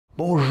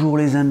Bonjour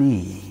les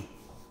amis,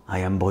 I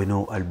am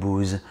Bruno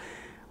Albouze.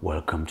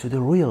 Welcome to the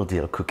Real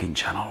Deal Cooking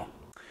channel.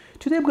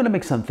 Today I'm going to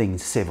make something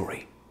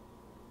savory.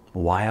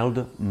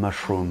 Wild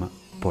mushroom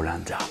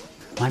polenta.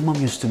 My mom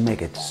used to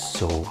make it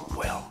so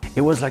well.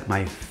 It was like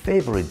my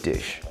favorite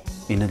dish.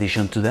 In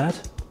addition to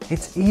that,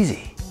 it's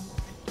easy.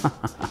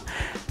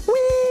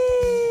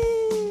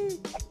 Whee!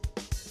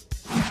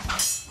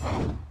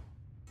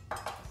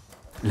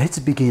 Let's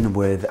begin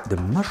with the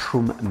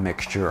mushroom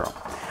mixture.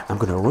 I'm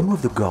gonna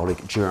remove the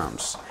garlic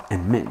germs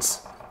and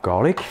mince.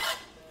 Garlic,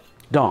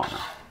 done.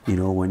 You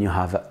know, when you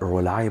have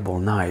reliable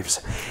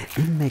knives,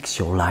 it makes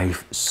your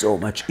life so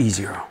much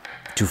easier.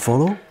 To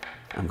follow,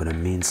 I'm gonna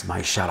mince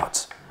my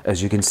shallots.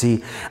 As you can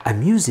see,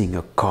 I'm using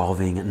a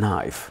carving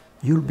knife.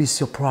 You'll be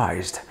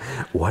surprised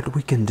what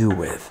we can do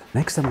with.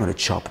 Next, I'm gonna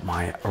chop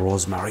my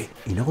rosemary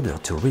in order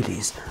to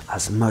release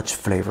as much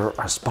flavor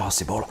as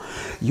possible.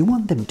 You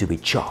want them to be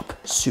chopped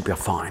super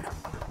fine.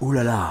 Ouh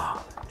là là,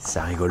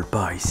 ça rigole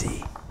pas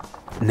ici.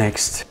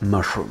 Next,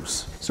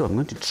 mushrooms. So I'm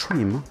going to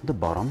trim the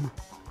bottom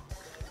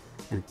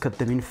and cut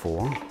them in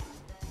four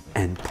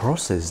and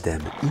process them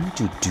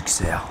into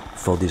duxelles.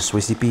 For this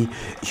recipe,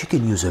 you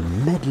can use a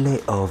medley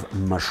of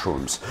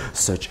mushrooms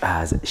such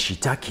as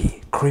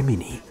shiitake,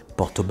 cremini,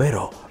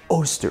 portobello,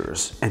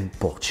 oysters, and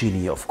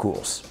porcini, of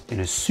course. In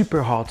a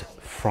super hot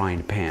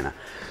frying pan,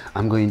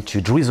 I'm going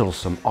to drizzle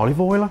some olive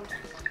oil,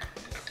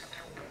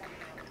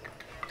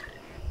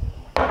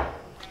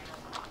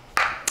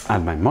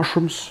 add my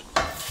mushrooms,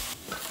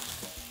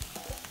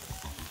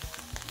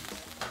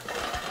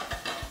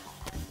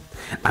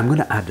 I'm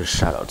gonna add the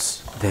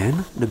shallots,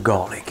 then the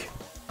garlic.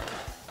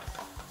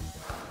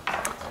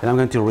 Then I'm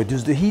going to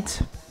reduce the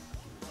heat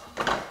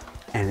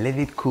and let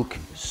it cook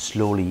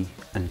slowly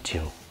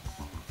until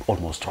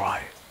almost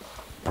dry.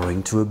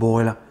 Bring to a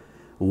boil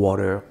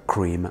water,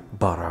 cream,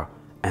 butter,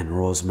 and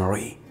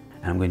rosemary.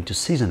 And I'm going to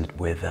season it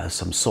with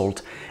some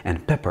salt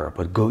and pepper,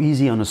 but go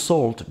easy on the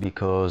salt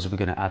because we're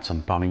gonna add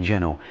some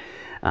Parmigiano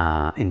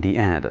in the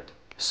end.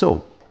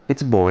 So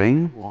it's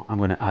boiling. I'm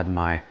gonna add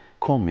my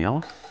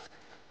cornmeal.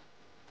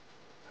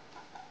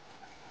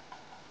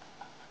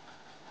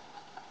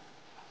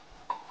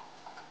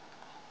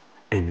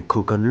 And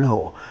cook on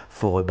low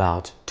for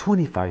about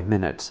 25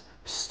 minutes,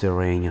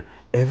 stirring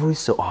every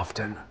so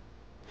often.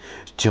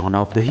 Turn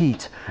off the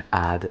heat,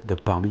 add the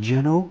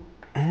Parmigiano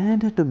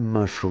and the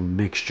mushroom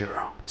mixture.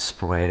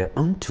 Spread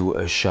onto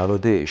a shallow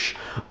dish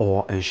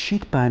or a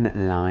sheet pan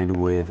lined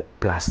with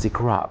plastic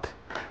wrap.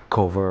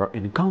 Cover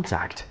in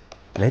contact.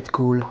 Let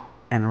cool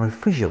and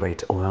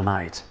refrigerate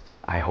overnight.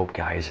 I hope,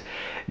 guys,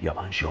 you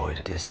have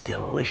enjoyed this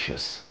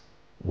delicious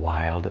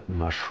wild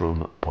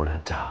mushroom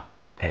polenta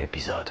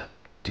episode.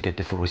 To get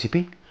the full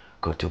recipe,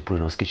 go to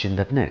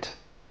brunoskitchen.net.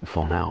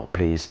 For now,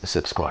 please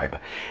subscribe,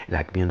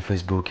 like me on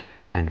Facebook,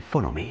 and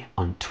follow me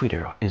on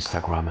Twitter,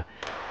 Instagram,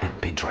 and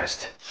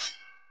Pinterest.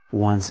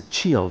 Once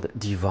chilled,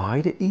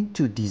 divide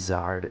into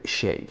desired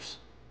shapes.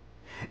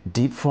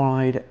 Deep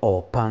fried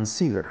or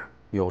pan-seared,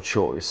 your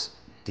choice.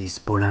 This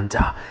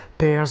polenta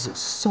pairs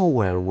so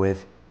well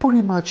with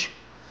pretty much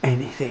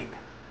anything.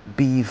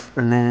 Beef,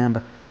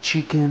 lamb,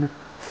 chicken,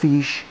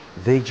 fish,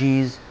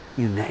 veggies,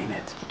 you name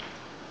it.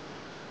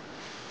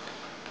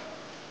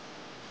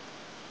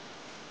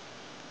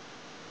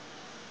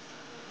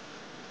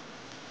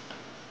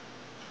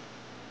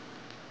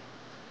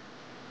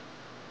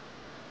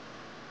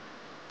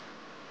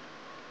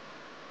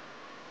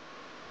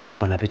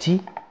 Bon appétit,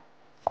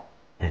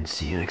 and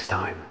see you next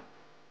time.